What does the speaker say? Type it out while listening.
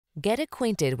Get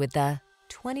acquainted with the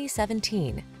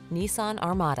 2017 Nissan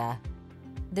Armada.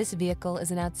 This vehicle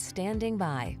is an outstanding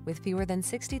buy with fewer than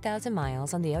 60,000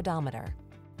 miles on the odometer.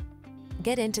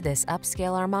 Get into this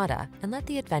upscale Armada and let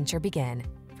the adventure begin.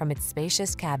 From its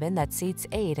spacious cabin that seats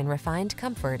 8 in refined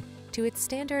comfort, to its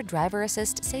standard driver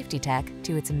assist safety tech,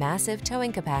 to its massive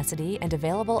towing capacity and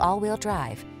available all-wheel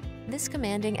drive, this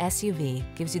commanding SUV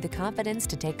gives you the confidence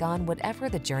to take on whatever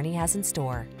the journey has in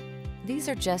store. These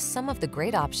are just some of the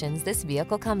great options this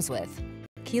vehicle comes with: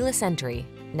 keyless entry,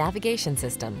 navigation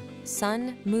system,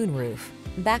 sun, moonroof,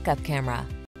 backup camera,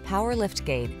 power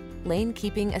liftgate, lane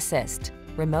keeping assist,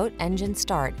 remote engine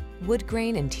start, wood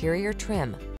grain interior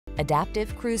trim,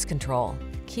 adaptive cruise control,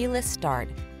 keyless start.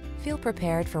 Feel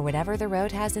prepared for whatever the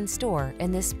road has in store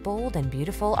in this bold and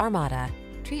beautiful Armada.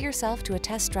 Treat yourself to a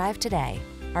test drive today.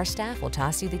 Our staff will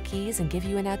toss you the keys and give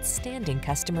you an outstanding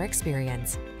customer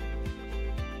experience.